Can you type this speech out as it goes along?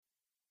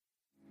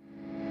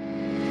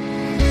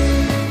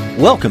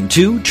Welcome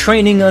to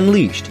Training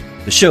Unleashed,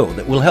 the show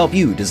that will help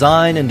you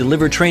design and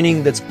deliver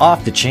training that's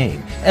off the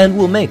chain and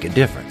will make a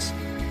difference.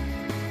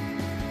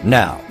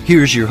 Now,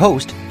 here's your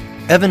host,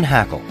 Evan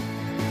Hackle.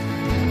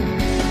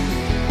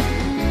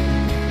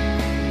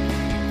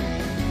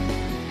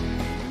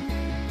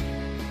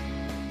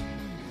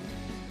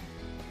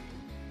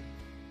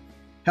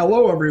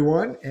 Hello,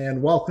 everyone,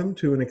 and welcome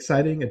to an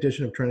exciting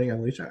edition of Training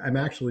Unleashed. I'm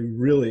actually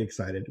really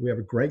excited. We have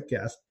a great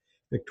guest,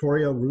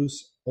 Victoria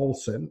Roos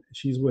Olson.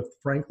 She's with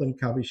Franklin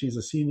Covey. She's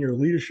a senior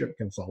leadership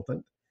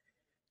consultant.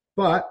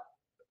 But,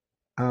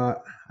 I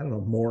don't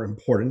know, more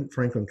important,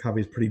 Franklin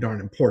Covey is pretty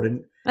darn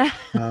important.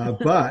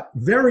 But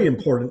very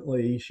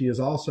importantly, she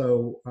is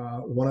also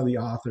one of the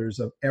authors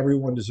of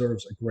Everyone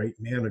Deserves a Great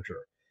Manager.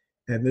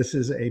 And this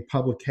is a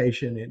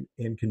publication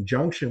in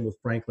conjunction with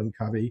Franklin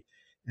Covey.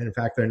 And in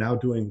fact, they're now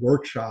doing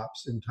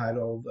workshops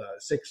entitled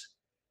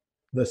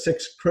the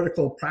six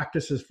critical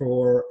practices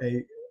for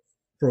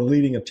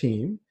leading a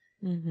team.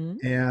 Mm-hmm.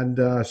 And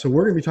so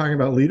we're going to be talking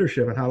about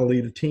leadership and how to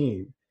lead a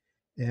team.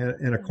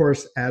 And of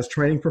course, as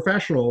training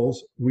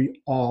professionals, we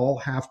all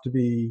have to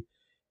be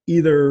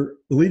either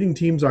leading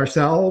teams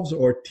ourselves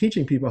or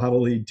teaching people how to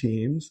lead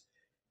teams.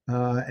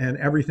 And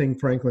everything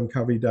Franklin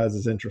Covey does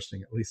is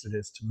interesting, at least it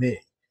is to me.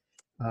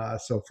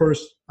 So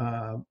first,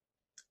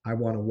 I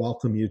want to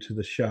welcome you to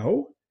the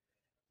show,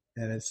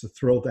 and it's a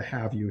thrill to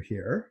have you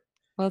here.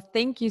 Well,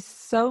 thank you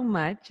so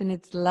much, and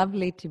it's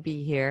lovely to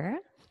be here.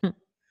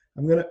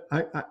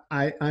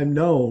 I'm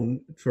known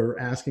for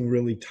asking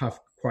really tough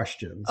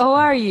questions. Oh,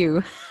 are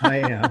you? I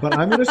am, but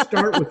I'm going to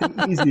start with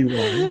the easy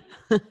one,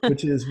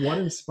 which is what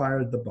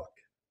inspired the book?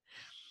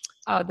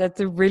 Oh, that's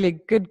a really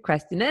good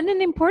question, and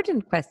an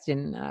important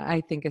question,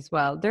 I think, as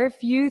well. There are a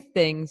few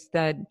things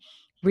that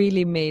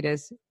really made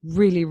us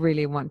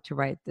really want to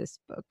write this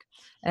book.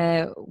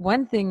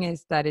 One thing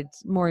is that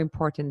it's more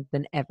important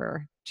than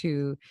ever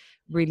to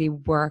really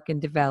work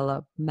and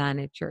develop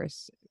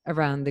managers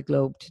around the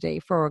globe today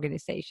for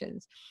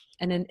organizations.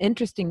 And an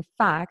interesting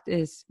fact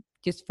is,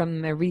 just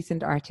from a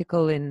recent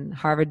article in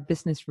Harvard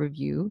Business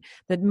Review,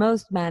 that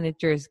most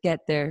managers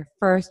get their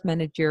first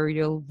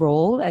managerial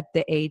role at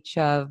the age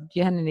of, do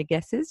you have any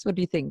guesses? What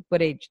do you think?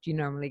 What age do you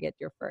normally get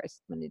your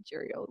first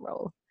managerial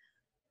role?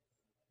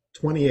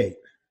 28.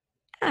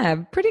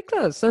 Pretty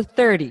close. So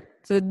 30.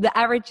 So the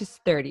average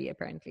is 30,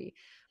 apparently.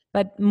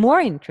 But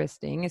more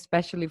interesting,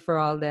 especially for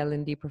all the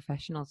L&D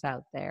professionals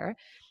out there,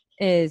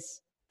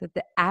 is that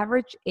the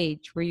average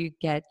age where you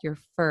get your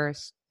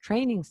first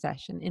training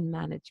session in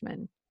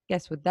management,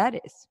 guess what that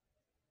is?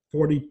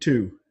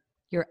 42.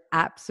 You're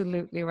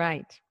absolutely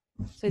right.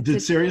 So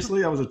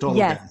seriously? I was a total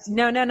guess. guess.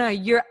 No.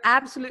 You're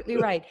absolutely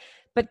right.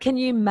 But can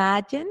you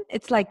imagine?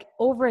 It's like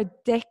over a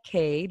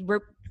decade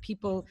where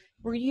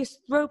you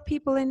throw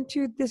people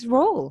into this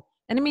role.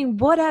 And I mean,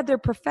 what other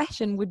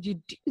profession would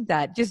you do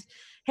that? Just,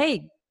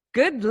 hey,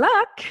 good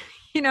luck,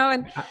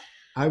 and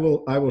I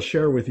will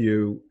share with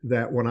you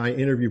that when I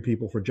interview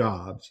people for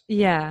jobs,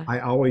 I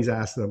always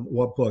ask them,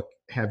 what book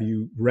have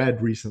you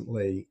read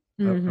recently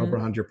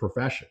around your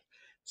profession?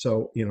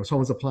 So,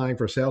 someone's applying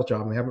for a sales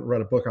job and they haven't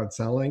read a book on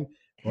selling,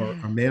 or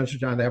a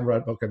management job, they haven't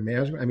read a book on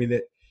management. I mean,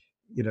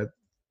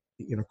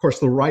 of course,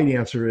 the right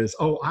answer is,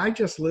 I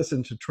just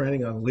listened to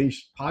Training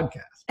Unleashed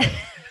podcast.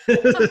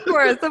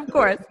 Of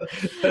course.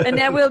 And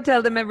I will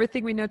tell them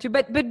everything we know too.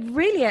 But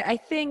really, I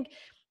think,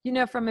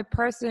 from a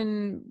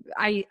person,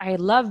 I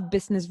love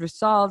business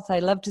results. I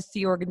love to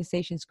see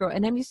organizations grow.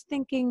 And I'm just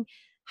thinking,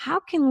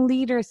 how can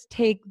leaders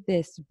take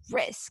this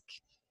risk,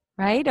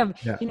 right?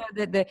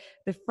 The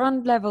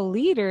front level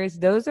leaders,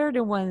 those are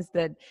the ones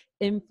that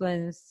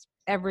influence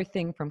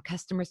everything from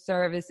customer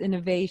service,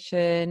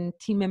 innovation,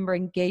 team member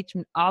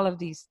engagement, all of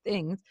these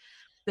things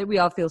that we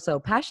all feel so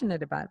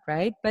passionate about,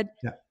 right? But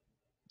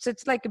so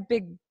it's like a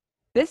big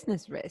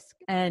business risk.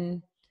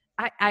 And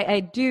I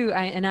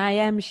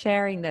am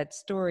sharing that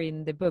story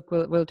in the book.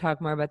 We'll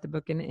talk more about the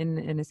book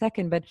in a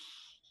second, but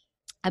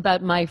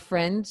about my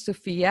friend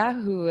Sophia,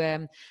 who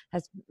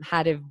has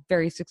had a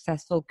very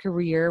successful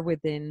career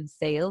within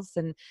sales.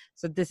 And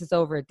so this is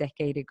over a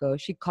decade ago.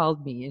 She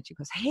called me and she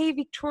goes, "Hey,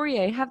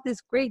 Victoria, I have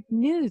this great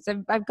news.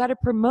 I've got a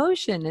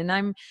promotion and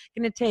I'm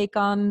going to take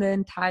on the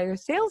entire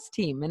sales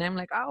team." And I'm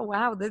like, "Oh,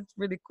 wow, that's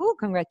really cool.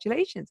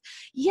 Congratulations."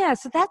 "Yeah,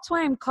 so that's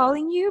why I'm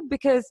calling you,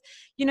 because,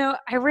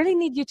 I really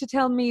need you to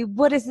tell me,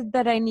 what is it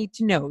that I need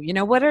to know?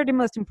 What are the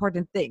most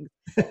important things?"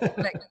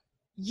 Like,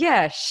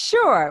 "Yeah,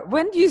 sure.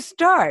 When do you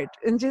start?"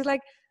 And she's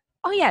like,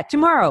 "Oh yeah,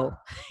 tomorrow."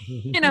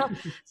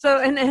 So,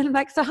 and I'm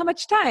like, "So how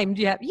much time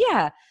do you have?"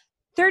 "Yeah,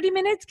 30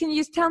 minutes. Can you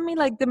just tell me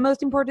like the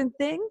most important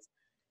things?"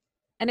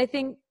 And I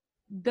think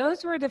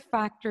those were the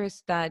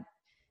factors that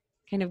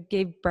kind of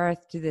gave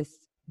birth to this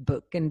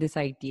book and this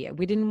idea.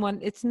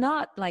 It's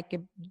not like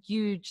a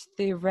huge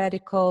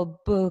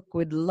theoretical book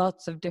with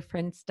lots of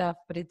different stuff,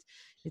 but it's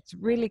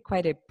really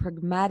quite a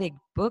pragmatic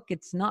book.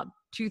 It's not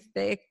too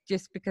thick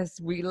just because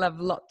we love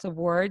lots of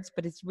words,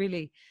 but it's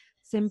really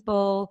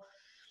simple,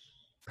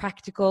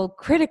 practical,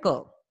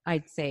 critical,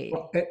 I'd say.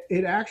 Well,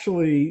 it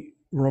actually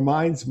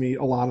reminds me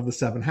a lot of the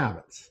 7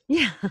 Habits,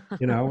 Yeah.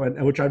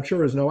 and which I'm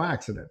sure is no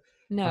accident.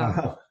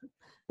 No.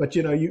 But,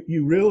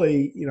 you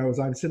really, as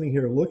I'm sitting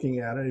here looking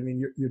at it, I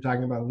mean, you're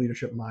talking about a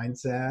leadership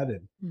mindset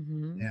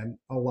and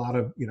a lot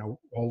of,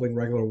 holding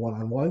regular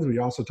one-on-ones.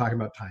 We're also talking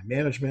about time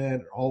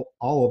management, all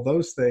of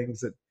those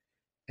things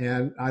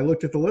and I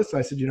looked at the list.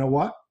 I said, you know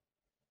what?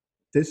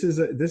 This is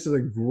a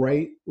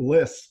great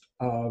list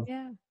of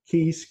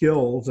key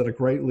skills that a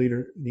great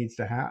leader needs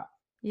to have.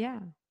 Yeah.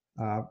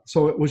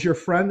 So it was your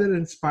friend that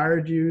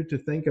inspired you to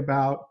think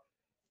about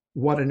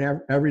what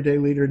an everyday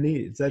leader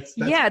needs. That's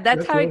how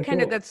really it kind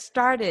cool. of got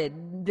started.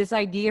 This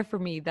idea for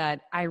me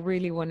that I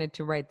really wanted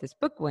to write this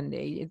book one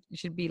day. It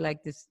should be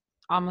like this,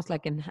 almost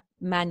like a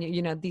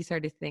manual. These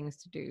are the things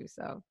to do.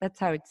 So that's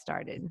how it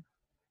started.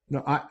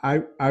 No,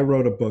 I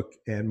wrote a book,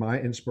 and my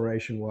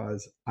inspiration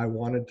was I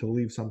wanted to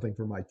leave something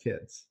for my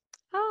kids.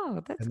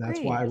 Oh, that's and that's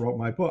great. why I wrote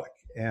my book,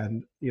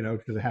 and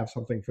to have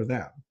something for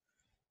them.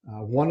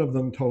 One of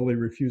them totally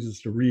refuses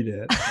to read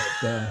it,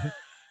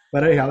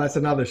 but anyhow, that's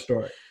another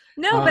story.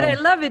 No, but I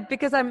love it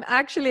because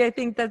I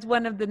think that's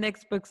one of the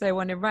next books I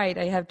want to write.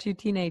 I have 2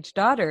 teenage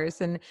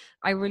daughters, and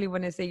I really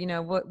want to say,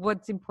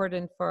 what's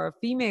important for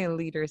female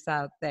leaders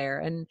out there.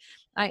 And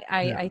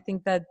I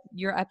think that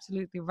you're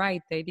absolutely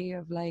right. The idea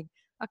of like,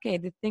 okay,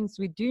 the things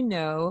we do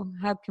know,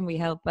 how can we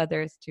help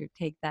others to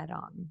take that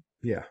on?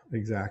 Yeah,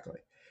 exactly.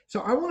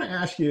 So I want to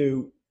ask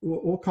you,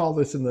 we'll call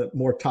this in the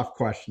more tough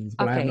questions,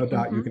 but I have no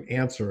doubt you can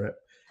answer it.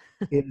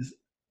 Is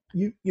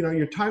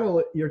your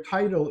title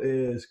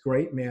is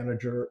great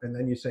manager, and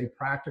then you say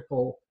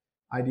practical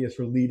ideas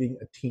for leading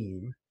a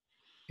team.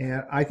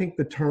 And I think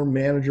the term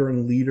manager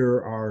and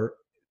leader are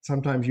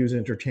sometimes used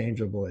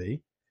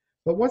interchangeably.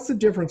 But what's the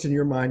difference in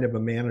your mind of a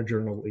manager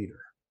and a leader?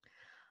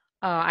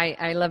 Oh,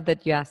 I love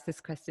that you asked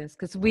these questions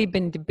because we've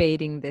been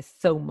debating this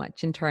so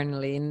much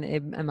internally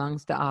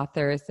amongst the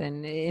authors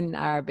and in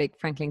our big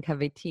Franklin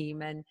Covey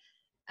team. And,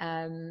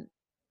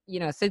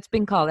 so it's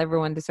been called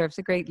Everyone Deserves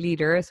a Great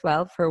Leader as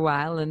well for a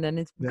while. And then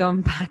it's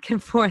gone back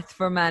and forth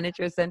for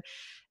managers.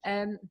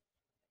 And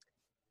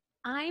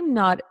I'm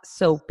not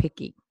so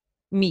picky,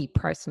 me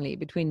personally,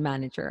 between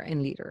manager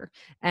and leader.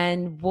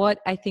 And what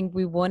I think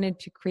we wanted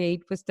to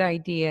create was the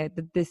idea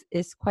that this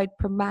is quite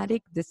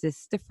pragmatic. This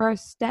is the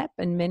first step.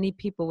 And many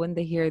people, when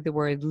they hear the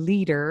word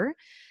leader,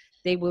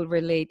 they will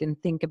relate and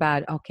think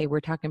about, okay, we're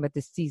talking about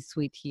the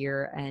C-suite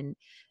here. And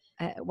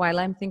while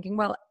I'm thinking,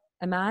 well,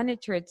 a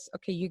manager, it's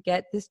okay, you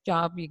get this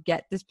job, you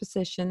get this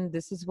position,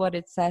 this is what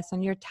it says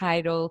on your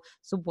title.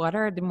 So what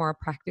are the more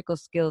practical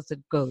skills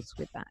that goes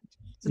with that?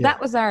 So that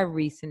was our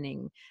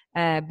reasoning.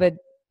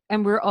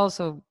 And we're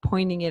also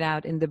pointing it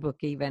out in the book,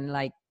 even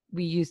like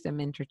we use them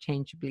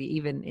interchangeably,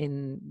 even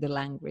in the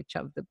language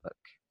of the book.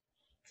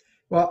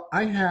 Well,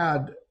 I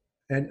have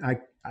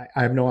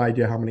no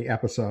idea how many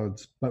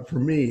episodes, but for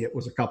me, it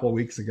was a couple of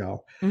weeks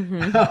ago.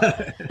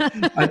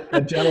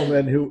 A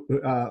gentleman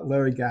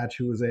Larry Gatch,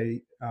 who was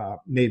a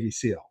Navy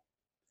SEAL,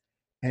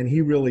 and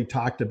he really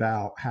talked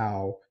about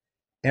how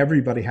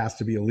everybody has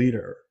to be a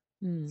leader.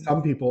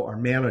 Some people are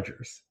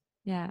managers.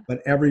 Yeah. But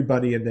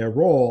everybody in their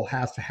role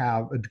has to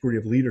have a degree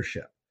of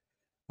leadership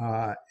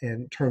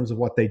in terms of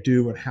what they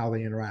do and how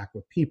they interact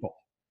with people.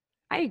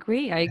 I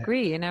agree.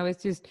 And I was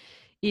just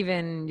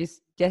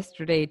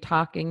yesterday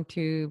talking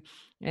to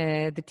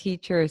the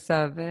teachers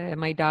of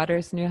my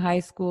daughter's new high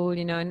school,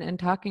 and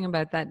talking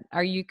about that.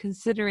 Are you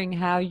considering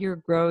how you're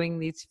growing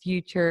these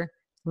future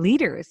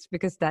leaders?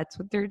 Because that's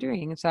what they're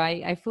doing. So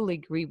I fully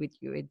agree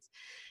with you.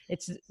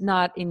 It's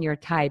not in your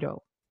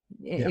title.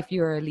 If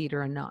you're a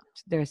leader or not.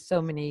 There's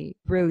so many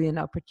brilliant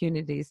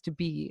opportunities to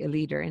be a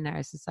leader in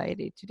our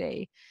society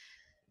today.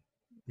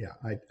 Yeah,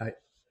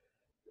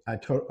 I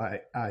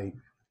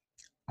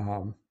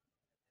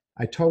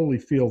totally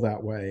feel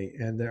that way.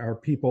 And there are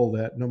people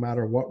that no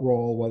matter what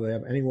role, whether they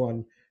have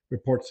anyone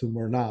reports to them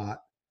or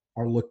not,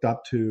 are looked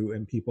up to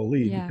and people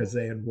lead because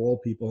they enroll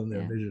people in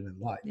their vision in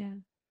life. Yeah.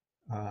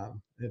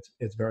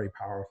 It's very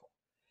powerful.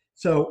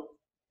 So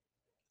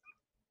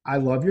I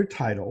love your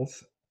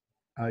titles.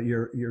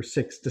 Your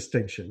 6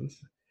 distinctions,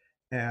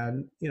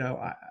 and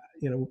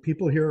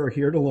people here are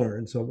here to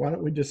learn. So why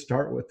don't we just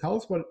start with, tell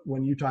us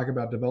when you talk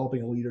about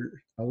developing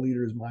a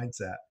leader's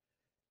mindset,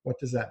 what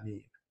does that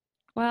mean?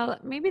 Well,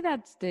 maybe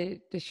that's the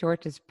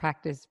shortest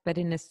practice, but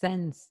in a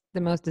sense,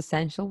 the most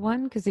essential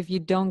one, because if you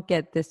don't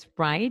get this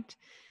right,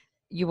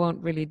 you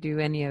won't really do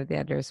any of the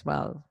others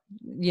well.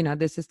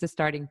 This is the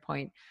starting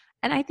point.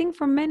 And I think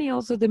for many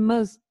also the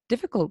most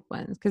difficult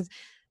ones, because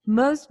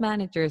most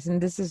managers,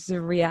 and this is a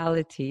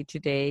reality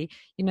today,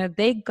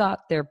 they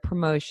got their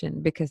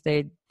promotion because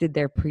they did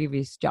their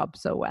previous job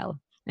so well.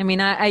 I mean,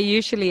 I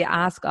usually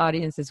ask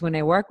audiences when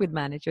I work with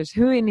managers,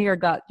 who in here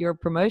got your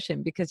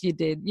promotion because you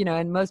did,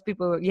 and most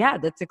people,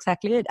 that's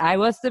exactly it. I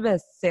was the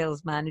best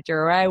sales manager,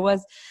 or I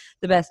was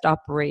the best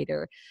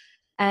operator.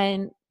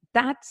 And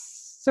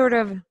that's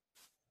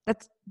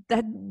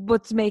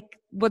what's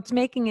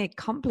making it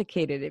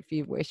complicated, if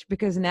you wish,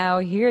 because now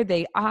here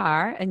they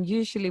are, and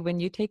usually when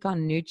you take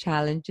on new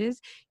challenges,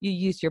 you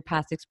use your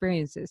past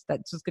experiences.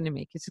 That's what's going to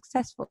make you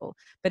successful.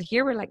 But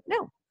here we're like,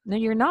 no,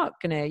 you're not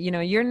gonna,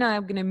 you're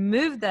not gonna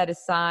move that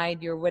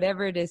aside, your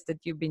whatever it is that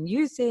you've been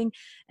using,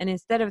 and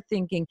instead of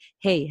thinking,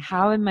 hey,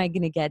 how am I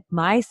going to get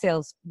my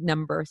sales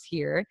numbers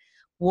here,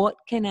 what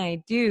can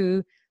I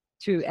do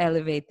to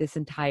elevate this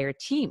entire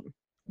team,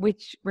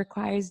 which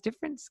requires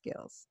different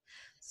skills.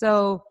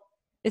 So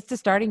it's the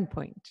starting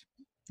point.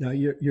 Now,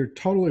 you're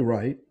totally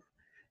right.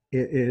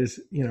 It is,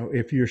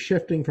 if you're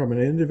shifting from an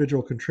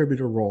individual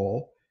contributor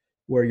role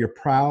where you're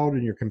proud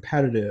and you're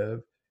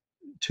competitive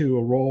to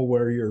a role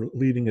where you're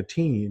leading a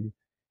team,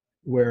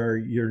 where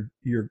your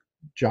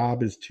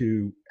job is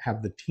to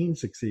have the team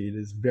succeed,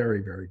 is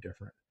very, very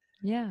different.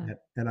 Yeah.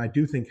 And I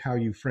do think how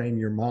you frame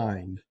your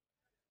mind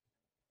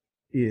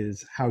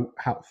is how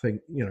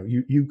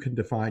you can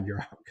define your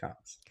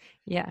outcomes.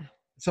 Yeah.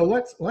 So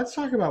let's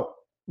talk about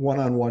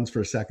one-on-ones for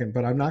a second,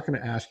 but I'm not going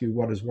to ask you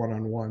what is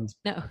one-on-ones.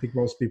 No. I think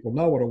most people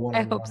know what a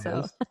one-on-one I hope so.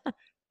 is.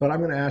 But I'm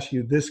going to ask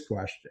you this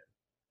question.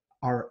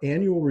 Are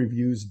annual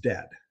reviews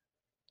dead?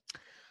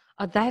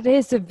 Oh, that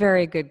is a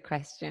very good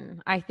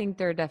question. I think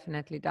they're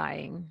definitely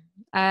dying.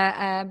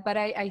 But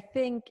I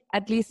think,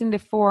 at least in the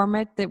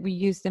format that we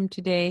use them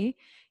today,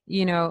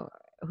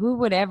 who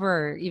would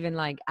ever even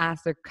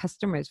ask their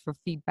customers for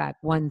feedback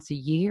once a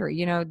year?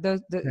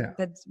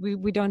 That's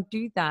we don't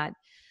do that.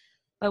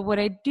 But what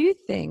I do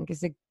think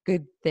is a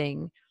good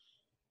thing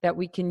that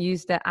we can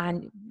use that,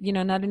 and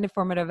not in the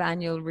format of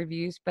annual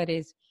reviews, but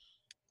is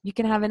you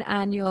can have an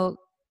annual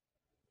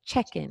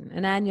check-in,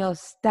 an annual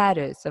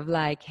status of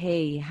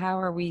hey,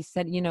 how are we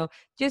set?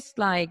 Just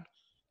like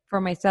for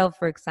myself,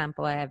 for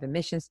example, I have a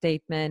mission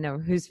statement, or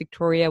who's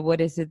Victoria?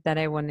 What is it that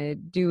I want to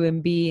do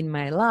and be in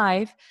my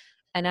life?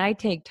 And I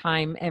take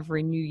time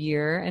every new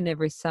year and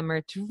every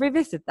summer to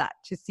revisit that,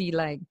 to see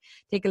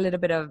take a little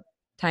bit of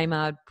time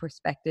out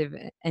perspective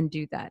and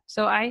do that.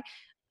 So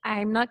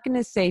I'm not going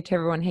to say to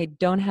everyone, hey,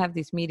 don't have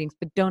these meetings,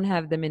 but don't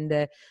have them in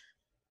the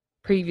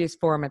previous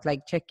format,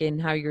 check in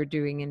how you're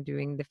doing and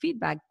doing the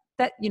feedback.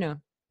 That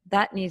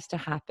that needs to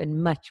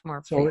happen much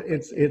more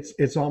frequently. So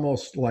it's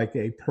almost like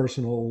a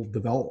personal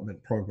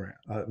development program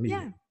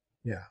meeting.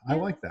 Yeah. I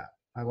like that.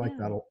 I like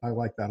that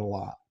a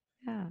lot.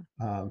 Yeah.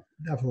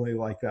 Definitely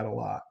like that a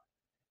lot.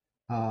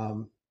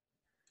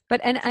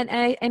 But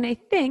I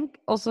think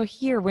also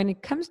here, when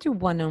it comes to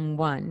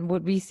one-on-one,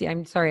 what we see,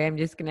 I'm sorry,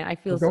 I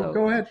feel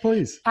go ahead,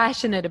 please.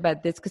 Passionate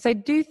about this, because I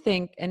do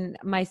think, and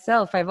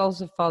myself, I've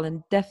also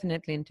fallen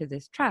definitely into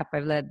this trap.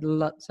 I've led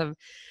lots of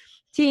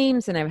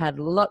teams and I've had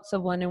lots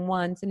of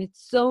one-on-ones, and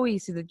it's so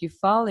easy that you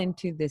fall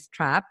into this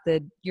trap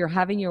that you're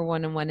having your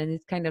one-on-one and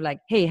it's kind of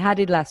hey, how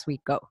did last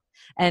week go?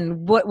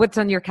 And what's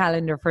on your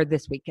calendar for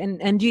this week?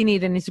 And do you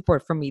need any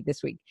support from me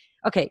this week?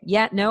 Okay,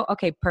 yeah, no,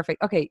 okay,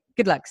 perfect. Okay,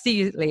 good luck. See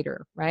you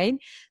later, right?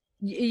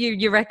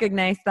 You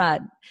recognize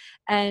that.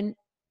 And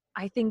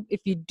I think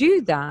if you do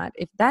that,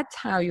 if that's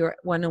how your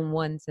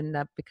one-on-ones end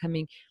up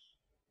becoming,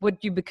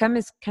 what you become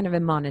is kind of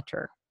a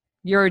monitor.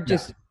 You're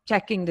just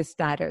checking the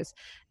status.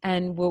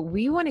 And what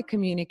we want to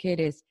communicate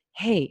is,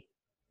 hey,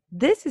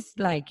 this is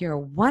your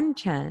one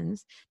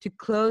chance to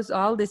close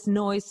all this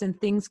noise and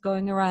things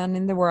going around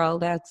in the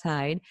world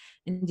outside,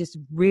 and just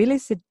really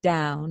sit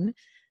down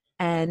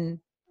and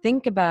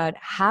think about,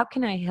 how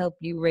can I help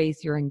you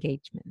raise your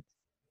engagement?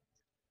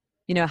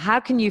 How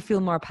can you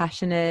feel more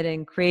passionate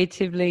and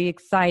creatively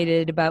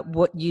excited about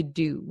what you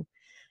do?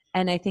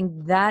 And I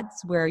think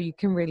that's where you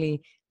can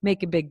really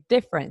make a big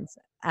difference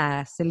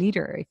as a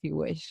leader, if you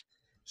wish.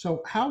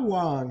 So how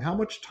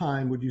much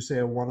time would you say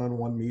a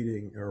one-on-one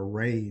meeting or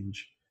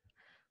range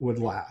would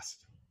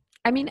last?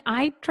 I mean,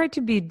 I try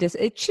to be this.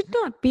 It should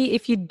not be,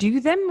 if you do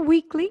them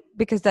weekly,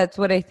 because that's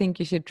what I think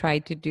you should try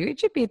to do. It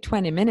should be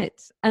 20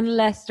 minutes,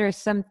 unless there's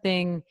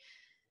something,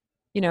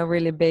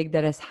 really big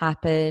that has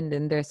happened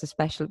and there's a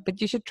special, but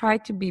you should try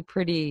to be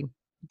pretty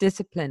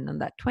disciplined on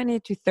that,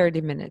 20 to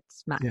 30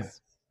 minutes max. Yeah.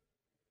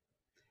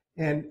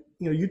 And,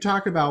 you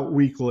talk about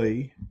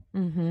weekly,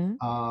 mm-hmm.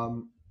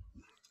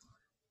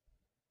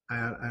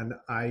 And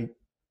I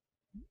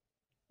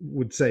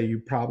would say you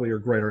probably are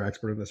a greater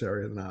expert in this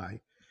area than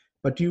I.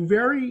 But do you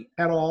vary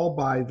at all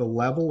by the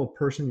level of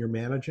person you're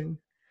managing?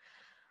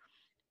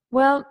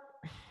 Well,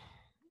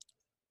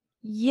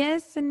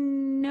 yes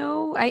and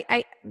no.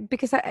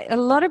 Because a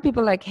lot of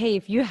people hey,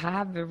 if you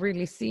have a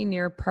really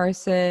senior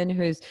person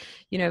who's,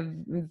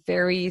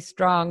 very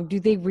strong, do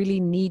they really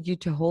need you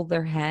to hold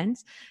their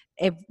hands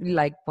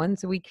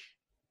once a week?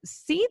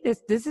 See,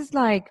 this is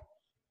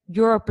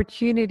your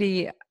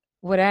opportunity.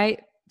 What I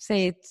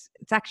say, it's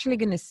actually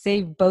going to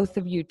save both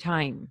of you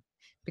time,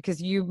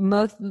 because you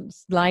most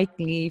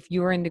likely, if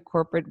you're in the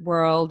corporate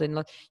world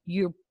and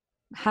you're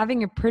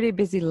having a pretty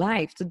busy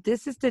life, so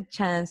this is the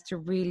chance to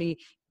really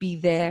be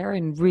there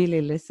and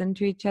really listen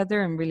to each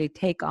other and really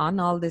take on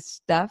all this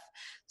stuff.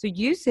 So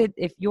use it.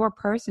 If your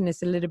person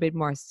is a little bit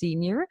more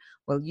senior,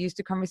 well, use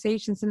the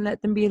conversations and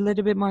let them be a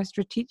little bit more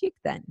strategic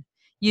then.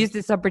 use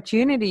this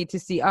opportunity to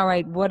see, all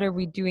right, what are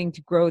we doing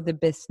to grow the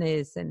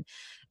business? And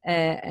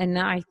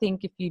I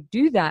think if you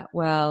do that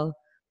well,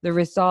 the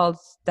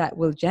results that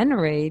will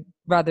generate,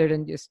 rather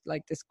than just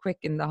like this quick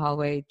in the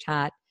hallway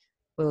chat,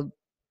 will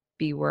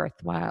be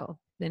worthwhile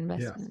the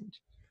investment.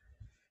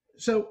 Yeah.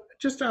 So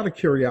just out of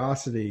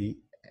curiosity,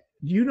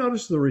 do you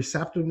notice the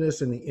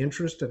receptiveness and the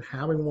interest in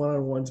having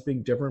one-on-ones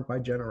being different by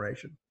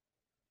generation?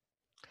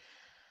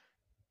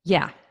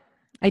 Yeah,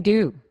 I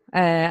do.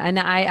 And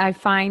I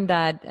find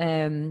that,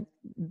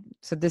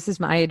 so this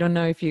is I don't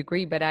know if you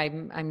agree, but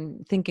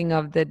I'm thinking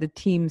of the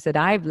teams that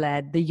I've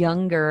led, the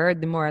younger,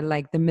 the more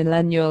like the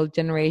millennial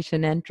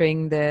generation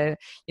entering they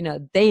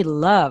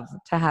love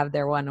to have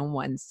their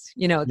one-on-ones,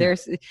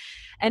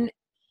 and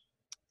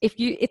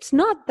it's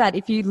not that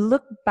if you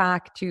look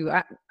back to,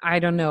 I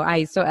don't know,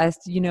 as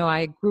you know,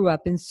 I grew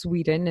up in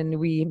Sweden, and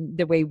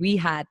the way we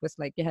had was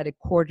like you had a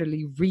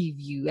quarterly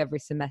review every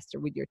semester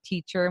with your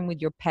teacher and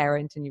with your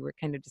parent, and you were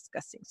kind of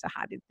discussing, so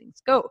how did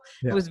things go?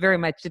 Yeah. It was very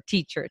much the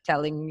teacher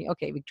telling me,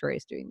 okay,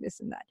 Victoria's doing this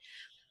and that.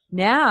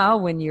 Now,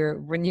 when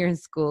you're in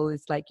school,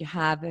 it's like you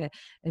have a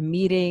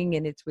meeting,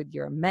 and it's with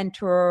your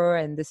mentor,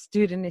 and the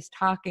student is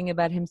talking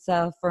about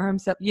himself or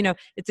himself.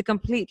 It's a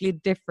completely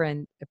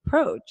different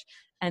approach.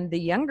 And the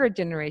younger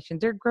generation,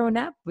 they're grown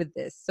up with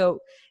this. So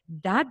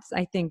that's,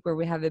 I think, where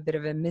we have a bit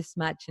of a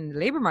mismatch in the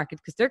labor market,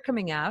 because they're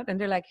coming out and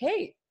they're like,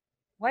 hey,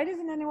 why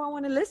doesn't anyone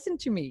want to listen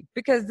to me?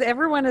 Because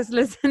everyone has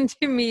listened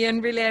to me,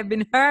 and really I've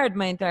been heard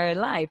my entire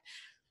life.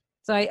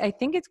 So I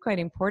think it's quite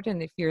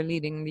important, if you're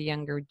leading the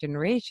younger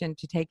generation,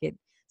 to take it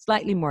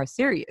slightly more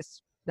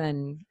serious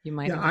than you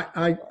might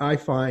have. I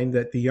find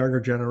that the younger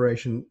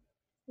generation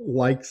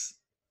likes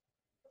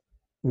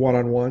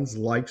one-on-ones,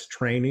 likes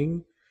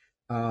training,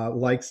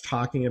 likes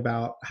talking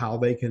about how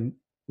they can,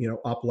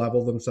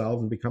 up-level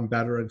themselves and become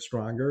better and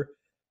stronger.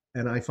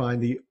 And I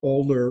find the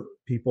older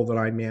people that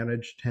I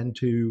manage tend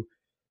to,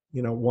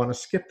 want to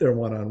skip their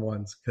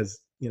one-on-ones because,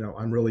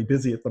 I'm really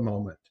busy at the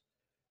moment.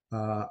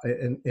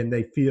 And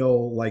they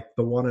feel like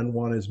the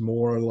one-on-one is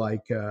more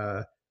like,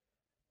 I'm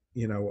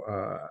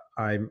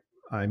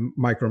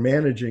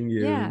micromanaging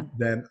you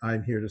than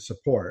I'm here to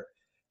support.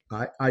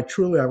 I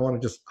truly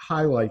want to just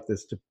highlight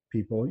this to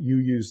people. You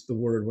used the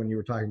word when you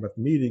were talking about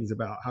the meetings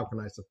about how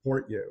can I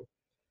support you,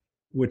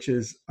 which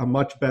is a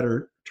much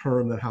better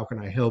term than how can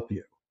I help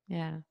you.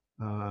 Yeah.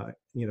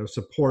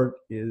 Support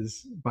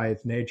is by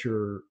its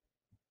nature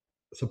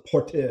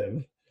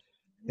supportive,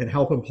 and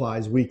help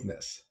implies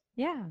weakness.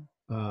 Yeah.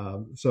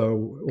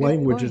 So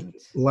language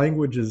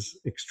is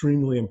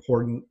extremely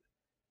important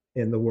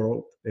in the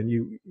world, and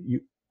you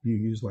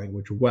use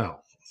language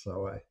well.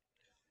 So I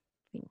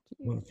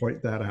want to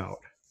point that out.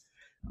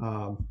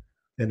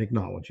 And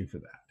acknowledge you for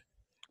that.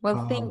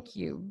 Well, thank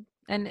you.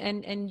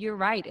 And you're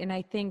right. And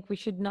I think we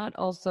should not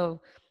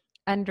also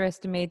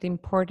underestimate the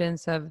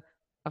importance of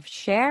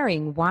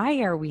sharing.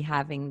 Why are we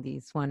having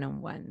these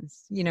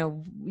one-on-ones?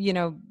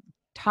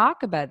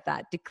 Talk about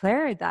that,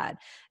 declare that.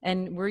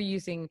 And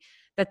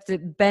that's the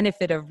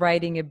benefit of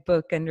writing a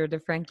book under the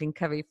Franklin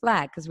Covey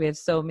flag, because we have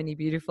so many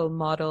beautiful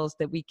models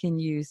that we can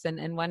use.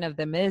 And one of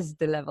them is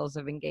the levels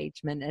of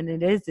engagement, and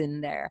it is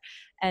in there.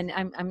 And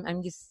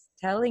I'm just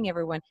telling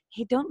everyone,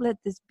 hey, don't let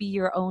this be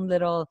your own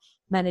little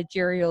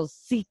managerial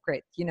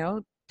secret,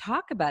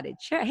 talk about it,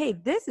 share, hey,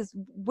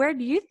 where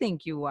do you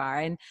think you are,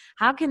 and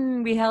how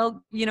can we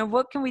help,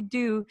 what can we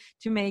do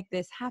to make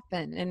this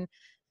happen? And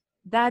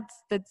that's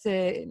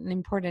an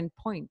important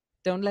point.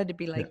 Don't let it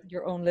be like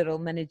your own little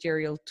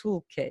managerial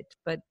toolkit,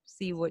 but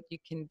see what you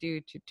can do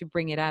to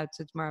bring it out,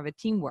 so it's more of a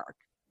teamwork.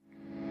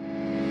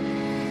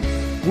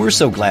 We're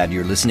so glad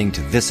you're listening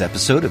to this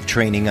episode of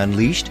Training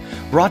Unleashed,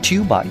 brought to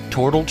you by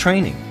Tortal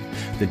Training.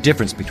 The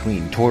difference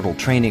between Tortal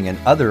Training and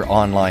other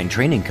online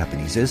training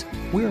companies is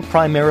we're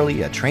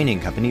primarily a training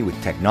company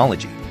with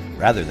technology,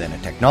 rather than a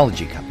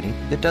technology company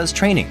that does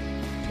training.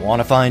 Want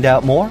to find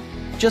out more?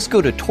 Just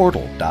go to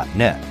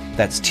tortal.net.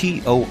 That's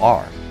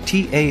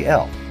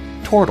TORTAL,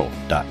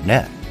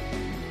 tortal.net.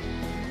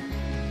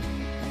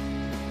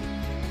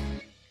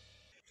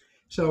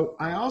 So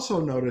I also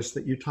noticed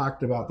that you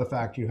talked about the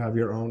fact you have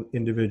your own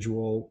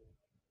individual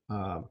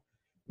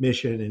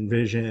mission and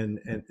vision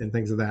and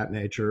things of that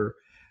nature.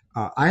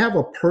 I have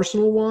a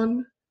personal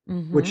one,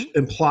 which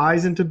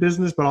implies into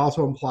business, but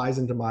also implies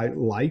into my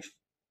life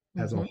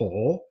as a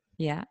whole.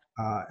 Yeah.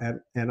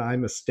 And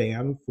I'm a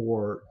stand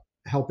for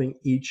helping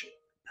each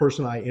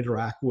person I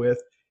interact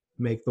with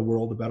make the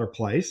world a better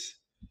place,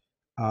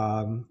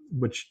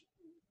 which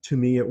to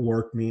me at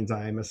work means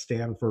I'm a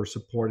stand for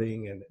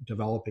supporting and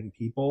developing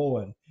people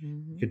and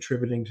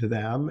contributing to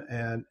them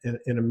and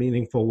in a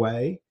meaningful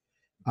way.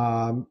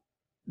 Do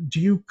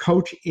you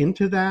coach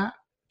into that?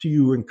 Do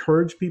you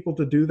encourage people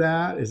to do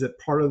that? Is it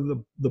part of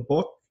the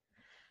book?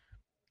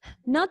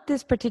 Not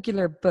this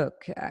particular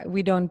book.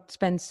 We don't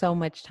spend so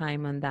much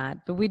time on that,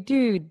 but we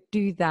do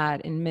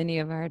that in many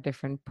of our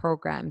different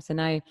programs. And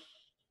I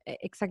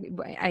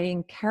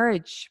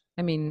encourage,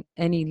 any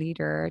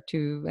leader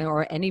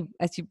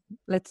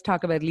let's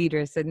talk about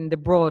leaders in the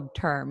broad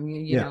term,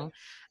 you know.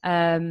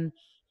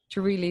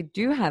 to really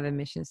do have a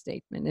mission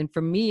statement. And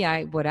for me,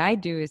 what I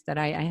do is that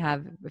I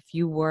have a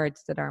few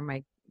words that are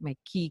my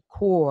key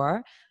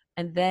core,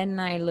 and then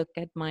I look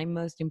at my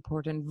most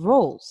important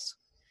roles.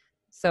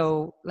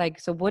 So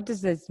what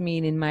does this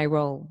mean in my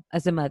role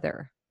as a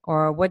mother,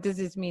 or what does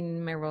this mean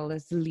in my role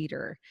as a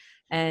leader?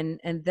 And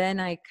then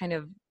I kind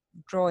of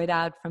draw it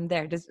out from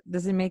there.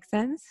 Does it make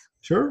sense?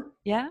 Sure.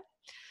 Yeah.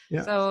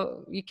 Yeah.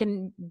 So you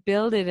can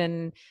build it,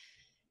 and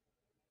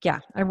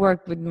I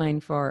worked with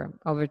mine for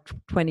over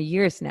 20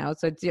 years now.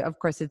 So of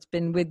course it's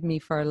been with me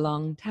for a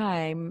long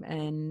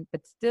time,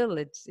 but still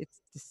it's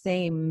the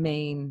same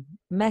main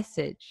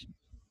message.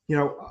 You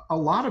know, a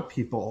lot of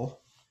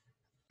people,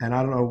 and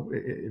I don't know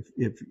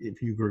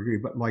if you agree,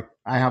 but like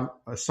I have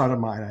a son of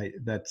mine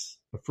that's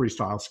a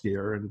freestyle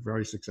skier and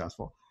very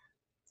successful,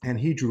 and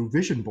he drew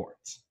vision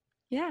boards.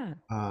 Yeah.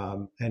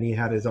 And he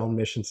had his own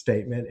mission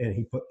statement, and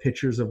he put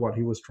pictures of what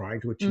he was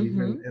trying to achieve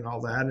and all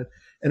that.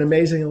 And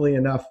amazingly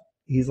enough,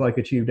 he's like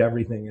achieved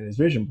everything in his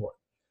vision board.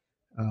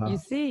 You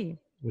see,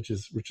 which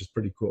is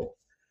pretty cool.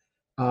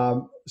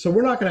 So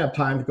we're not going to have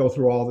time to go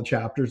through all the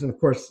chapters. And of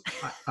course,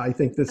 I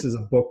think this is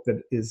a book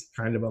that is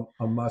kind of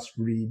a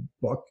must-read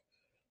book.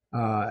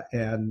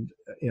 And,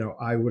 you know,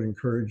 I would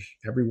encourage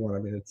everyone. I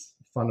mean, it's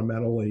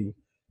fundamentally,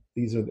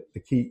 these are the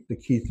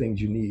key things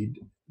you need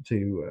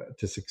to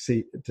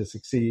succeed.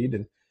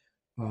 And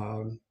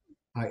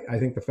I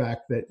think the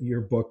fact that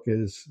your book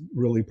is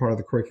really part of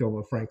the curriculum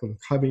of Franklin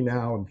Covey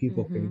now, and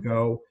people can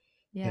go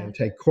and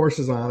take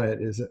courses on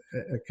it, is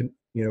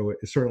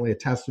is certainly a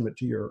testament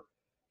to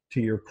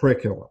your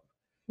curriculum.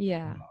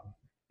 Yeah.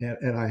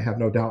 And I have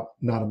no doubt,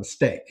 not a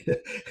mistake.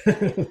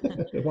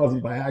 It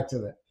wasn't by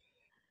accident.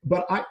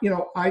 But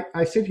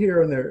I sit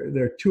here, and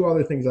there are two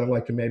other things I'd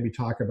like to maybe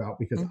talk about,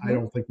 because I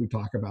don't think we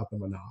talk about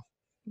them enough.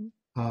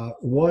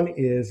 One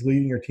is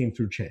leading your team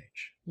through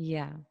change.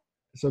 Yeah.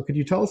 So could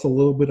you tell us a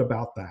little bit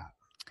about that?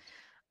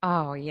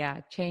 Oh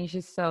yeah, change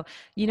is so,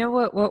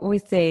 what we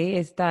say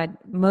is that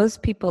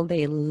most people,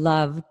 they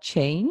love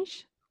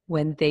change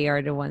when they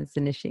are the ones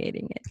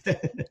initiating it.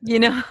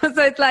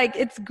 So it's like,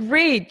 it's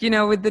great,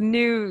 with the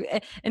new,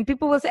 and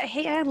people will say,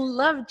 hey, I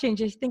love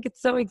change. I think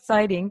it's so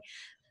exciting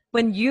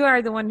when you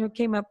are the one who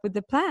came up with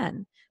the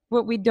plan.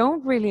 What we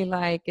don't really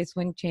like is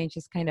when change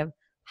is kind of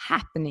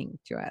happening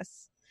to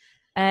us.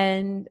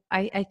 And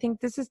I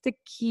think this is the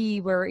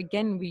key where,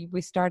 again,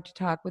 we start to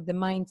talk with the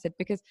mindset,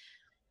 because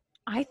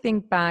I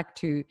think back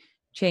to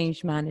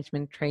change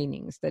management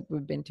trainings that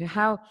we've been to,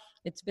 how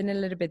it's been a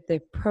little bit the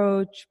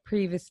approach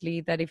previously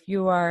that if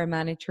you are a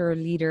manager or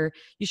leader,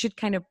 you should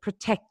kind of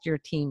protect your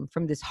team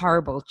from this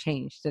horrible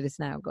change that is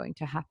now going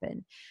to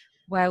happen.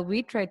 While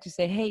we try to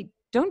say, hey,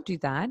 don't do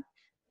that.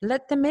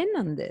 Let them in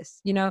on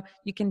this.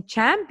 You can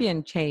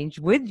champion change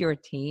with your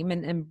team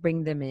and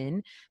bring them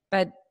in,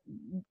 but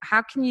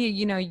how can you,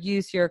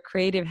 use your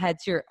creative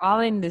heads? You're all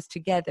in this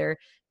together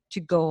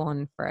to go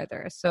on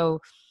further. So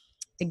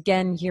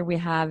again, here we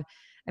have,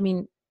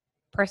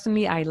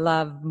 personally, I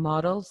love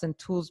models and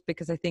tools,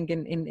 because I think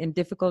in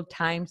difficult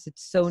times,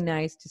 it's so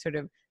nice to sort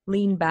of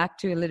lean back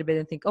to a little bit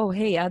and think, oh,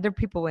 hey, other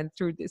people went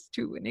through this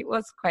too. And it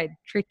was quite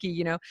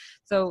tricky,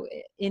 So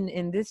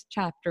in this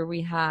chapter,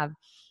 we have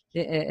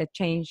a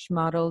change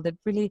model that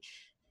really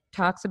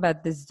talks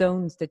about the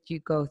zones that you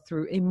go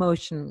through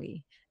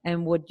emotionally,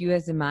 and what you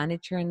as a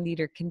manager and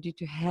leader can do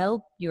to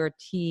help your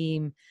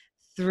team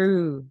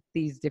through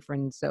these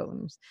different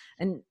zones.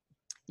 And,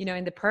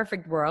 in the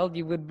perfect world,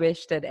 you would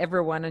wish that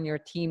everyone on your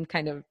team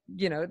kind of,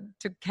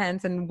 took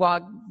hands and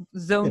walked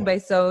zone by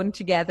zone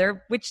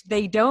together, which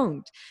they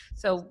don't.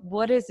 So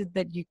what is it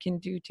that you can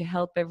do to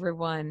help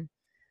everyone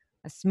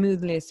as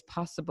smoothly as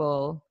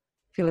possible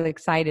feel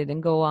excited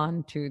and go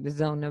on to the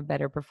zone of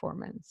better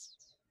performance?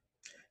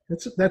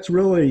 That's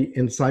really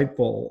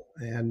insightful,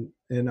 and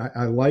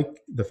I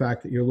like the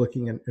fact that you're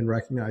looking and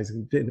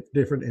recognizing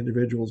different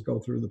individuals go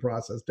through the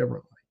process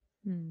differently.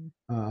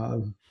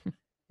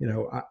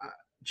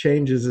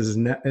 Change is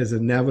as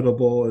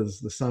inevitable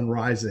as the sun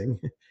rising.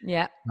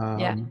 Yeah.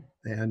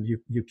 And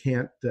you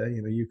can't,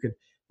 you could,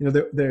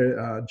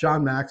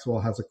 John Maxwell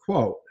has a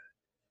quote,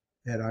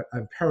 and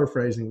I'm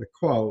paraphrasing the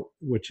quote,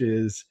 which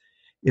is,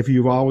 if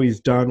you've always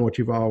done what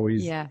you've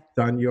always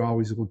done, you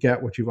always will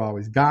get what you've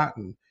always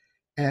gotten.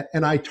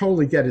 And I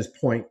totally get his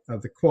point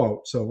of the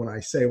quote. So when I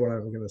say what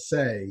I'm going to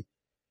say,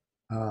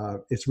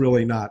 it's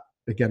really not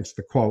against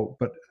the quote,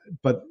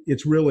 but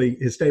it's really,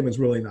 his statement's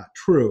really not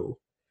true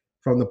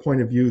from the point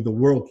of view the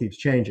world keeps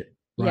changing,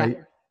 right?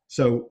 Yeah.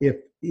 So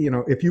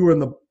if you were in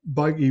the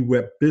buggy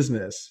whip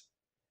business,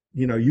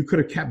 you could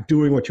have kept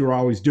doing what you were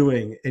always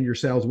doing, and your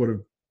sales would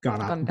have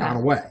gone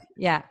away.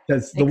 Yeah,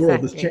 because the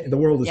world is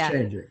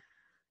changing.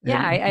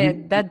 Yeah,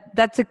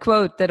 that's a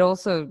quote that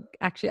also,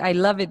 actually, I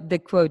love it, the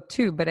quote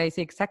too, but I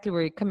see exactly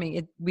where you're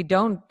coming.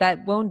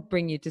 That won't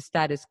bring you to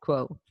status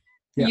quo.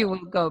 Yeah. You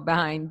will go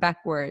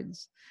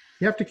backwards.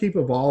 You have to keep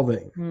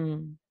evolving.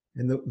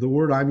 And the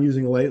word I'm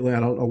using lately, I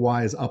don't know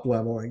why, is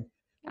up-leveling.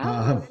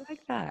 I like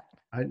that.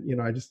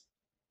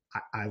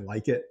 I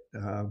like it.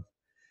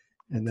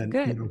 And then,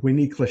 Good. we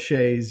need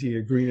cliches,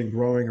 green and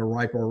growing or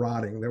ripe or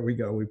rotting. There we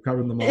go. We've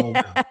covered them all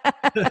now.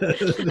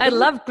 I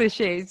love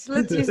cliches.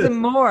 Let's use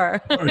them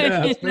more. Oh,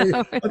 yeah,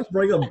 let's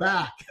bring them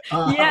back.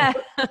 Yeah.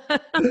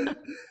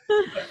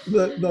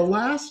 The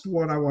last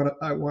one I want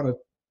to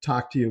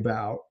talk to you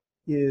about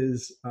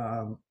is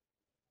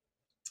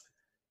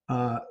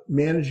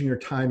managing your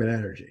time and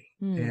energy.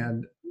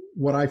 And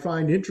what I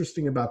find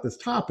interesting about this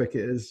topic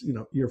is,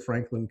 your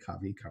Franklin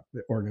Covey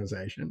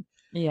organization.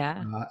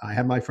 Yeah. I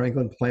have my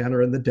Franklin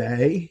planner in the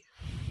day,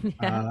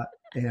 Yeah.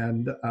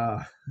 and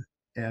I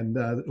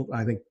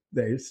think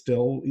they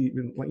still,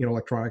 even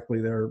electronically,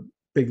 they're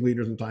big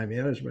leaders in time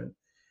management.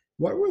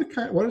 What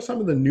are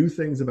some of the new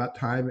things about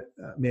time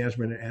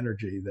management and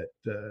energy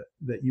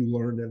that you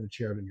learned and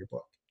shared in your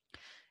book?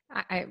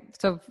 I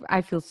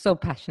feel so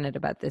passionate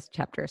about this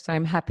chapter, so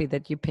I'm happy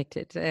that you picked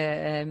it.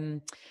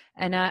 And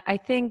I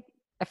think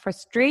a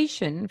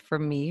frustration for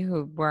me,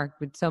 who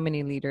worked with so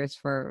many leaders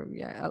for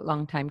a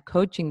long time,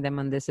 coaching them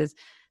on this, is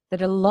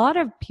that a lot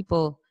of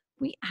people,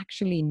 we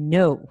actually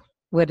know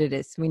what it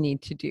is we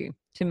need to do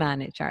to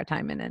manage our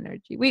time and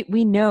energy.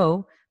 We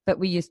know, but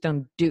we just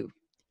don't do.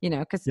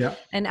 Because,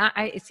 and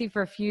I see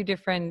for a few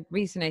different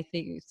reasons. I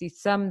think you see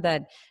some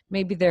that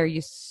maybe they're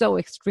just so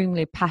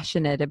extremely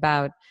passionate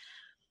about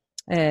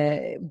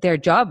their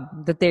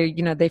job that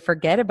they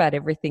forget about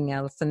everything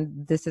else,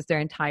 and this is their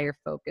entire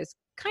focus,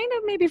 kind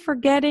of maybe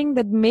forgetting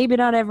that maybe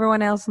not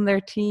everyone else on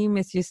their team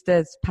is just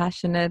as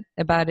passionate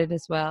about it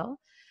as well.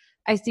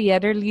 I see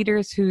other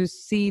leaders who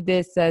see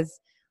this as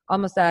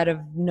almost out of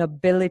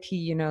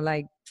nobility,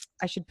 like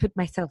I should put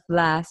myself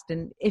last,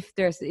 and if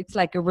it's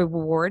like a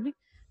reward.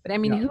 But I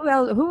mean,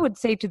 who would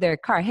say to their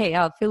car, hey,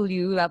 I'll fill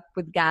you up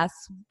with gas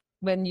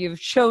when you've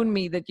shown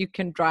me that you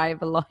can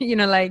drive a lot,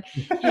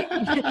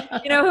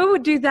 who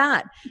would do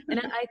that? And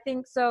I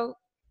think so.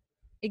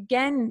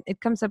 Again,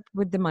 it comes up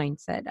with the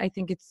mindset. I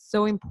think it's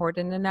so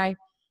important. And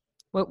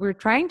what we're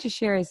trying to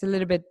share is a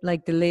little bit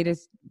like the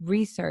latest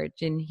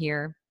research in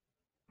here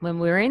when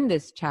we're in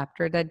this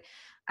chapter, that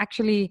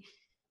actually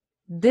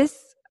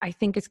this, I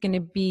think, is going to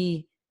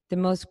be the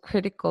most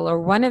critical,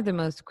 or one of the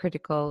most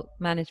critical,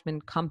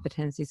 management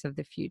competencies of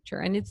the future.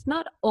 And it's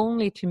not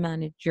only to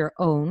manage your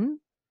own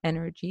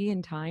energy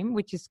and time,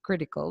 which is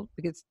critical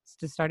because it's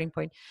the starting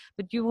point,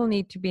 but you will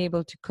need to be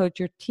able to coach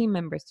your team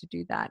members to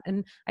do that.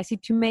 And I see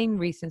two main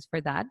reasons for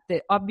that.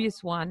 The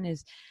obvious one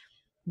is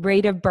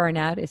rate of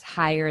burnout is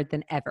higher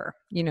than ever.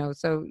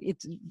 So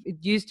it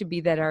used to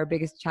be that our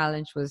biggest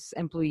challenge was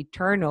employee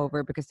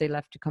turnover because they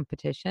left to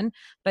competition,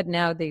 but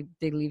now they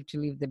leave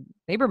the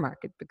labor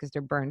market because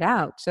they're burned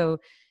out. So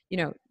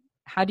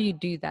how do you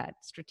do that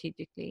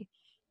strategically?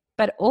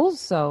 But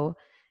also,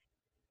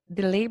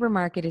 the labor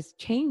market is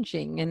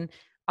changing, and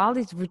all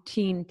these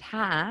routine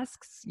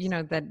tasks,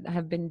 that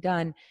have been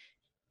done,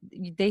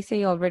 they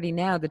say already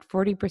now that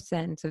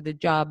 40% of the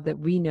job that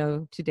we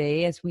know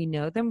today as we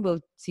know them will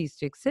cease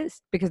to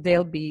exist because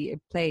they'll be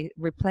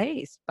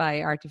replaced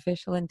by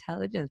artificial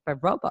intelligence, by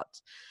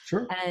robots.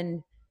 Sure.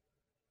 And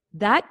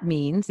that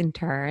means in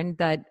turn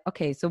that,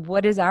 okay, so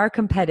what is our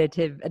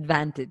competitive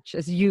advantage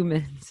as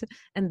humans?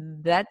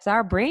 And that's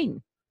our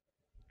brain,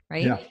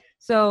 right? Yeah.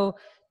 So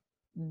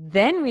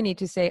then we need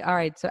to say, all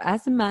right, so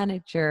as a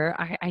manager,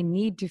 I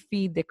need to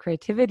feed the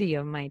creativity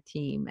of my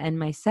team and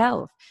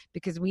myself,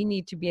 because we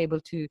need to be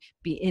able to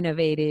be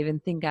innovative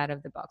and think out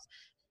of the box.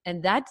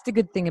 And that's the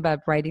good thing about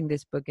writing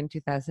this book in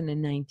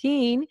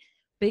 2019,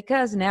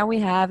 because now we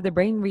have the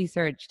brain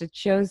research that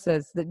shows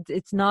us that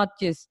it's not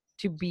just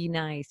to be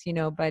nice,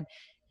 but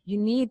you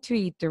need to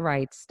eat the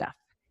right stuff.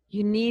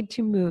 You need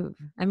to move.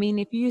 I mean,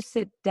 if you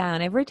sit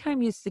down, every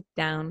time you sit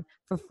down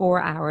for 4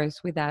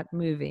 hours without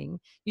moving,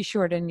 you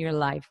shorten your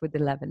life with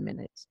 11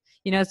 minutes.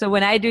 So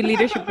when I do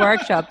leadership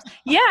workshops,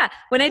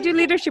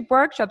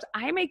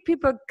 I make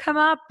people come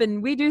up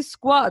and we do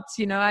squats.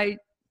 We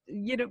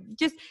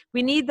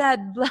need that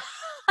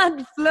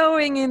blood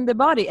flowing in the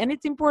body, and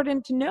it's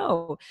important to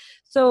know.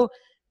 So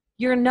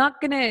you're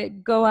not going to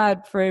go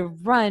out for a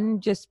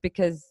run just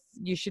because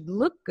you should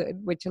look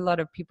good, which a lot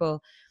of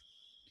people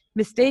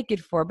mistake it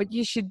for, but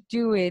you should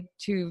do it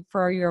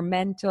for your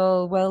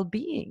mental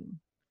well-being.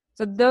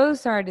 So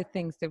those are the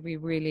things that we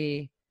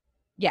really,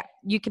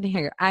 you can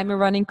hear. I'm a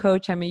running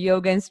coach. I'm a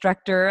yoga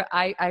instructor.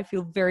 I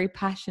feel very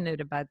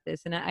passionate about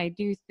this. And I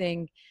do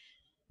think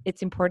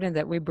it's important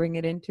that we bring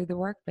it into the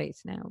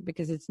workplace now,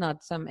 because it's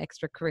not some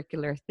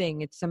extracurricular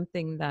thing. It's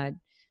something that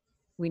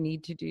we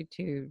need to do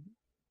to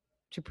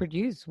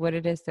produce what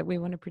it is that we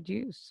want to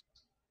produce.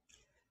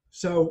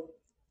 So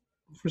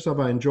first off,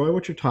 I enjoy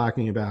what you're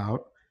talking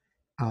about.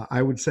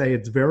 I would say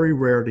it's very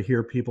rare to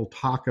hear people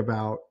talk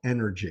about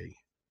energy.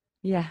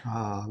 Yeah.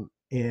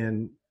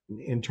 In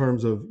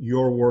terms of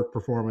your work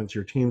performance,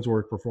 your team's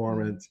work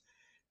performance.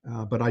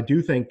 But I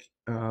do think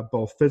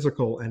both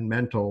physical and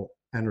mental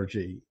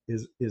energy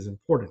is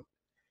important,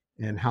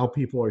 and how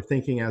people are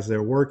thinking as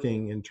they're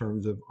working in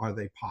terms of, are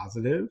they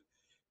positive?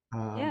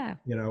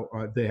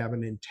 They have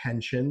an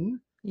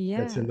intention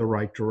that's in the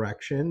right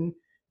direction.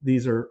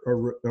 These are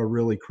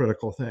really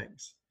critical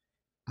things.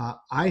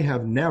 I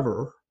have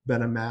never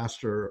been a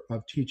master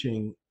of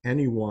teaching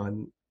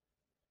anyone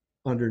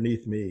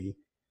underneath me,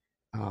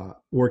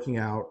 working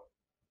out,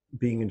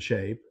 being in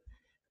shape.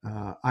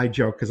 I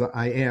joke because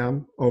I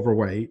am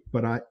overweight,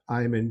 but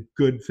I'm in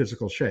good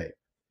physical shape.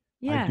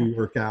 Yeah. I do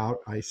work out.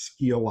 I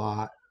ski a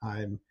lot.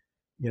 I'm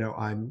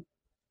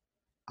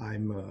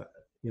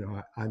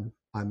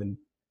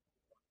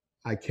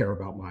I care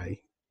about my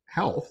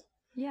health.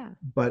 Yeah.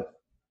 But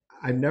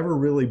I've never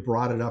really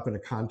brought it up in a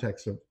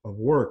context of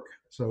work.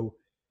 So,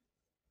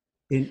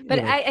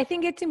 I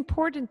think it's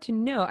important to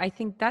know. I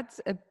think that's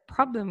a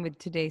problem with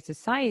today's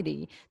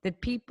society,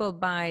 that people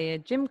buy a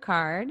gym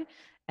card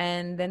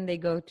and then they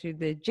go to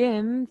the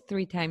gym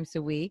 3 times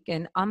a week,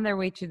 and on their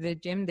way to the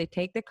gym they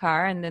take the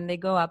car and then they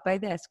go up by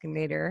the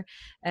escalator,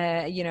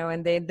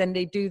 and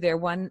they do their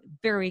one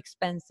very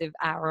expensive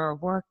hour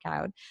of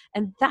workout.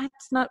 And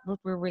that's not what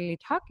we're really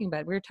talking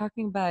about. We're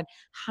talking about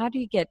how do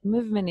you get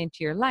movement into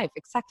your life,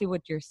 exactly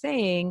what you're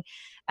saying.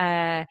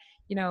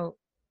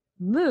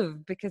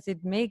 Move, because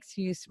it makes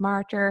you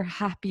smarter,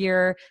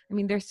 happier. I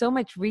mean, there's so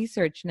much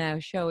research now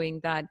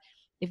showing that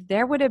if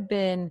there would have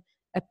been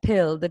a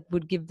pill that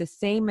would give the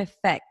same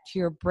effect to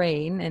your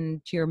brain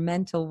and to your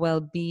mental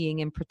well-being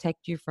and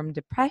protect you from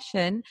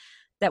depression,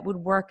 that would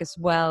work as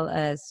well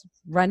as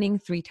running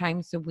 3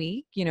 times a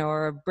week,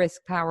 or a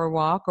brisk power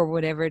walk or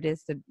whatever it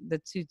is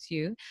that suits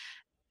you.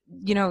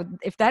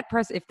 If that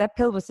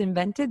pill was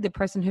invented, the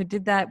person who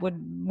did that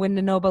would win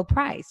the Nobel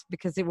Prize,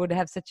 because it would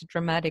have such a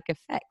dramatic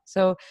effect.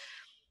 So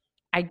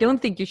I don't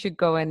think you should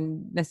go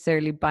and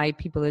necessarily buy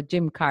people a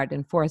gym card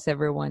and force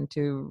everyone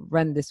to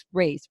run this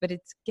race, but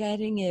it's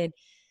getting it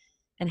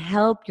and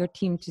help your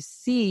team to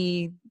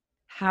see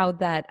how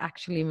that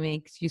actually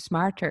makes you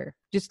smarter.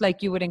 Just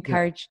like you would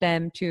encourage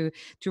them to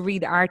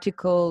read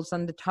articles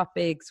on the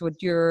topics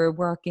what you're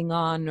working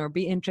on, or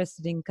be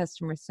interested in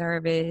customer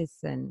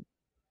service. And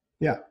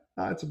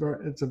it's a very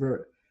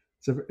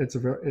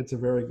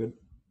good,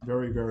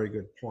 very, very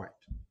good point.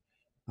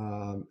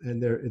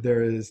 And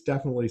there is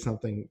definitely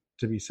something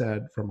to be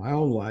said from my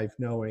own life,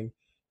 knowing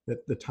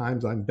that the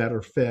times I'm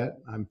better fit,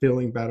 I'm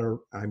feeling better,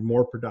 I'm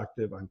more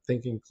productive, I'm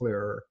thinking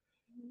clearer.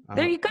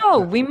 There you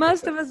go.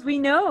 Most of us, we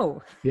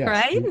know, yes,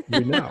 right?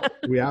 we know.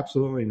 We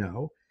absolutely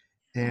know.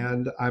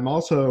 And I'm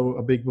also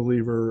a big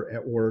believer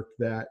at work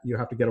that you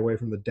have to get away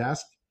from the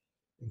desk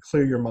and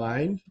clear your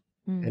mind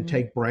and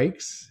take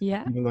breaks,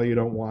 even though you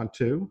don't want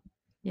to.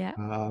 Yeah.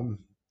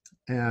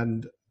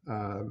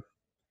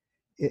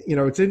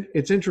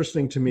 It's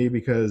interesting to me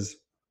because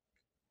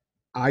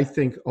I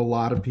think a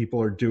lot of people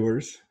are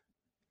doers,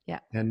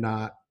 and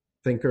not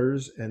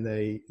thinkers, and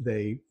they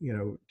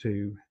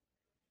to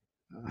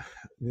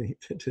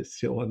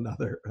steal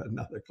another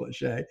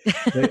cliche,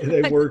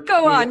 they work.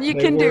 Go on, you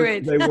can do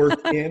it. They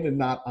work in and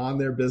not on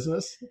their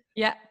business.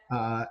 Yeah.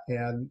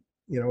 And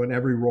in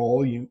every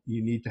role, you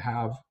need to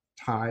have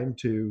time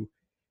to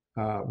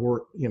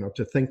work,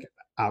 to think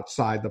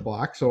outside the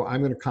box. So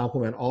I'm going to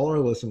compliment all our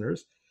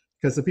listeners,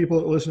 because the people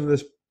that listen to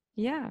this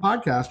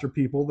podcast are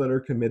people that are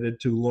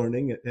committed to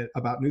learning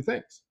about new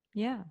things.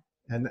 Yeah.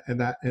 And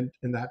that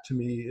to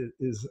me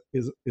is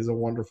a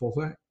wonderful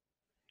thing.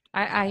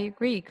 I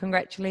agree.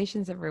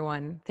 Congratulations,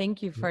 everyone.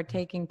 Thank you for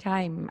taking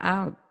time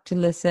out to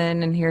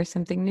listen and hear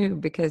something new,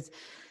 because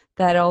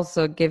that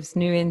also gives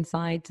new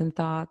insights and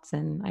thoughts.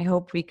 And I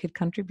hope we could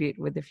contribute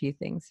with a few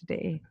things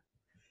today.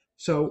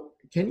 So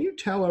can you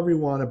tell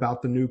everyone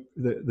about the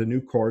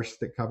new course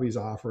that Covey's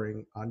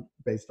offering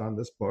based on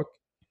this book,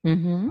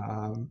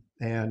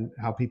 and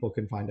how people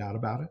can find out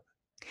about it?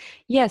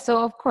 Yeah,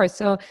 so of course.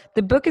 So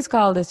the book is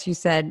called, as you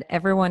said,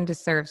 Everyone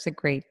Deserves a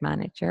Great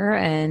Manager.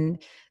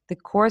 And the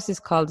course is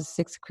called The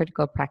 6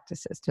 Critical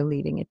Practices to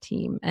Leading a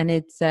Team. And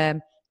it's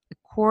a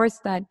course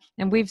that,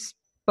 and we've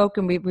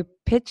spoken, we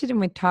pitch it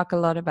and we talk a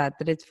lot about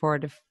that it's for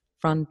the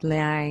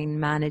frontline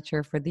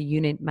manager, for the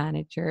unit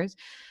managers.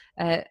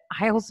 I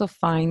also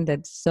find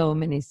that so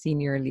many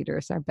senior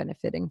leaders are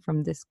benefiting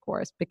from this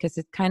course, because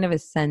it's kind of a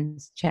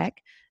sense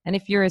check. And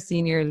if you're a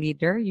senior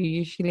leader, you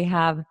usually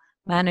have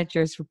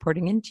managers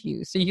reporting into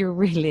you. So you're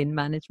really in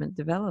management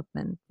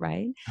development,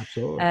 right?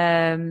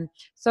 Absolutely.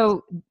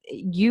 So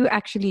you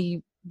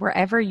actually,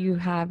 wherever you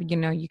have,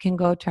 you can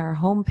go to our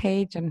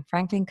homepage on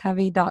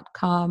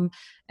franklincovey.com,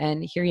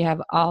 and here you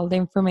have all the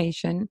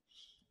information.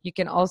 You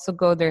can also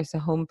go, there's a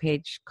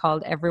homepage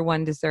called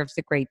Everyone Deserves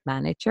a Great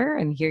Manager.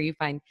 And here you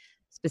find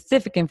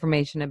specific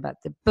information about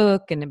the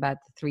book and about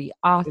the 3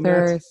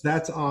 authors.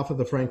 That's off of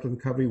the Franklin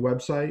Covey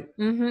website.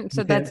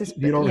 So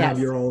you don't have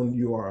your own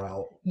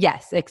URL.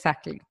 Yes,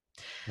 exactly.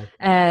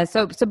 Okay.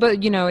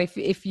 But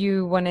if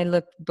you want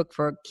to book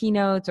for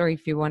keynotes, or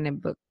if you want to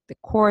book the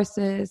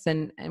courses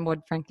and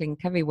what Franklin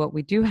Covey, what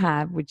we do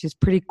have, which is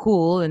pretty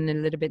cool and a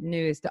little bit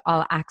new, is the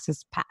All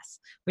Access Pass,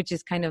 which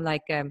is kind of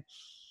like a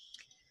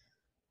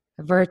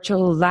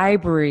virtual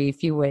library,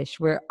 if you wish,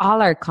 where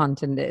all our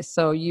content is.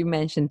 So you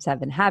mentioned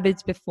 7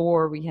 Habits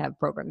before. We have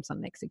programs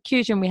on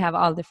execution. We have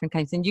all different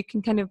kinds, and you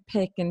can kind of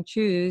pick and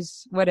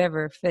choose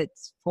whatever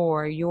fits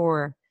for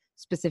your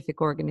specific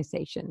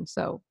organization.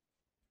 So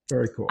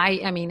very cool.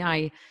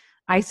 I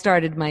I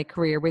started my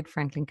career with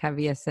Franklin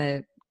Covey as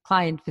a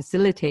client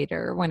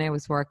facilitator when I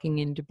was working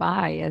in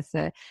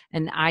Dubai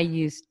and I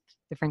used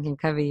the Franklin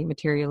Covey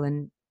material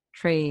and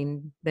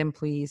train the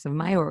employees of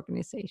my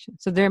organization.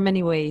 So there are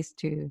many ways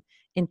to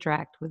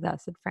interact with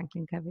us at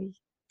Franklin Covey.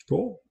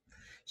 Cool.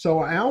 So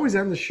I always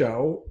end the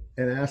show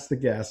and ask the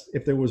guests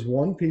if there was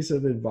one piece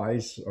of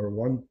advice or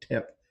one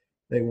tip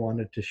they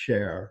wanted to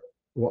share,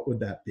 what would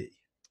that be?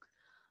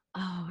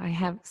 Oh, I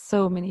have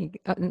so many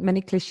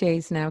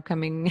cliches now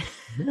coming.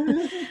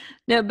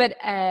 No, but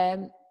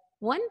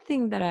one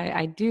thing that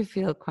I do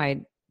feel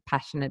quite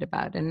passionate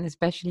about, and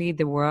especially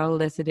the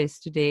world as it is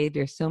today,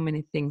 there's so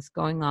many things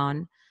going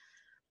on.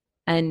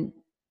 And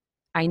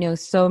I know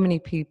so many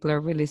people are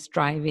really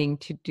striving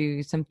to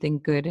do something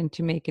good and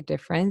to make a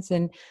difference.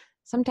 And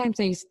sometimes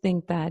I just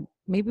think that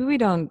maybe we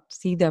don't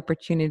see the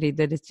opportunity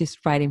that is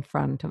just right in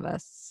front of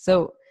us.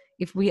 So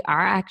if we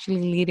are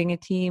actually leading a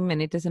team,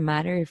 and it doesn't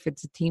matter if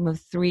it's a team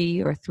of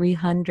 3 or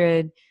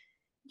 300,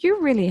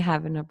 you really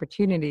have an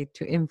opportunity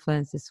to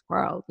influence this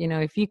world. You know,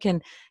 if you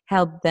can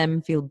help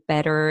them feel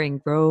better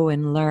and grow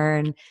and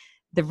learn,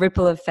 the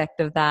ripple effect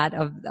of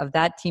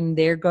that team,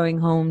 they're going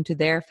home to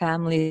their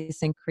families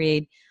and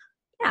create.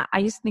 Yeah,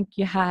 I just think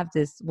you have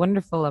this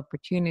wonderful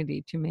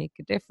opportunity to make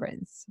a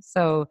difference.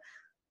 So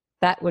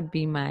that would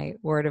be my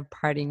word of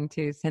parting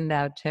to send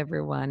out to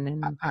everyone.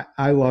 And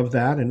I love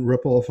that. And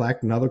ripple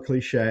effect, another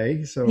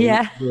cliche. So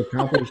yeah. You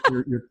accomplished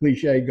your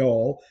cliche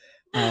goal.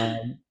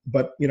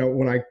 But, you know,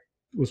 when I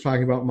was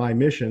talking about my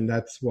mission,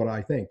 that's what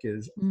I think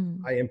is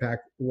I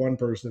impact one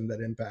person that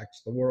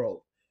impacts the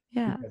world.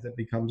 Yeah. Because it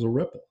becomes a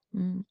ripple.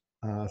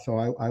 So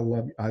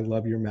I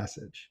love your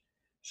message.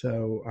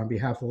 So on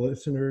behalf of the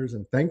listeners,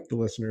 and thank the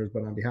listeners,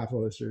 but on behalf of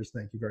the listeners,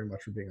 thank you very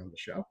much for being on the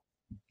show.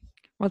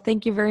 Well,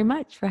 thank you very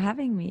much for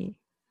having me.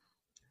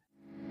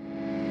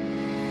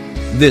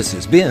 This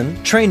has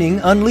been Training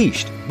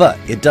Unleashed, but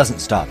it doesn't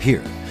stop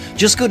here.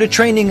 Just go to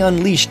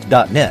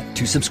trainingunleashed.net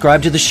to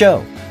subscribe to the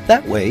show.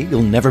 That way,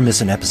 you'll never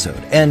miss an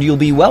episode, and you'll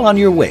be well on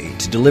your way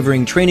to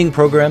delivering training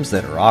programs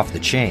that are off the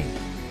chain.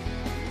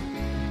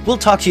 We'll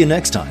talk to you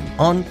next time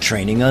on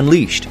Training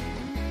Unleashed.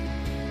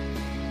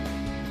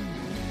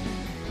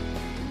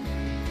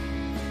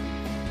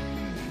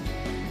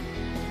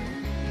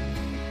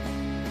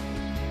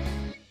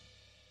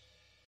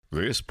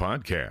 This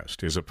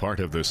podcast is a part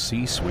of the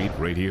C-Suite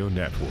Radio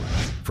Network.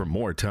 For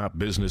more top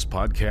business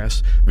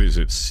podcasts,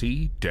 visit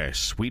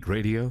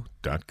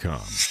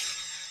c-suiteradio.com.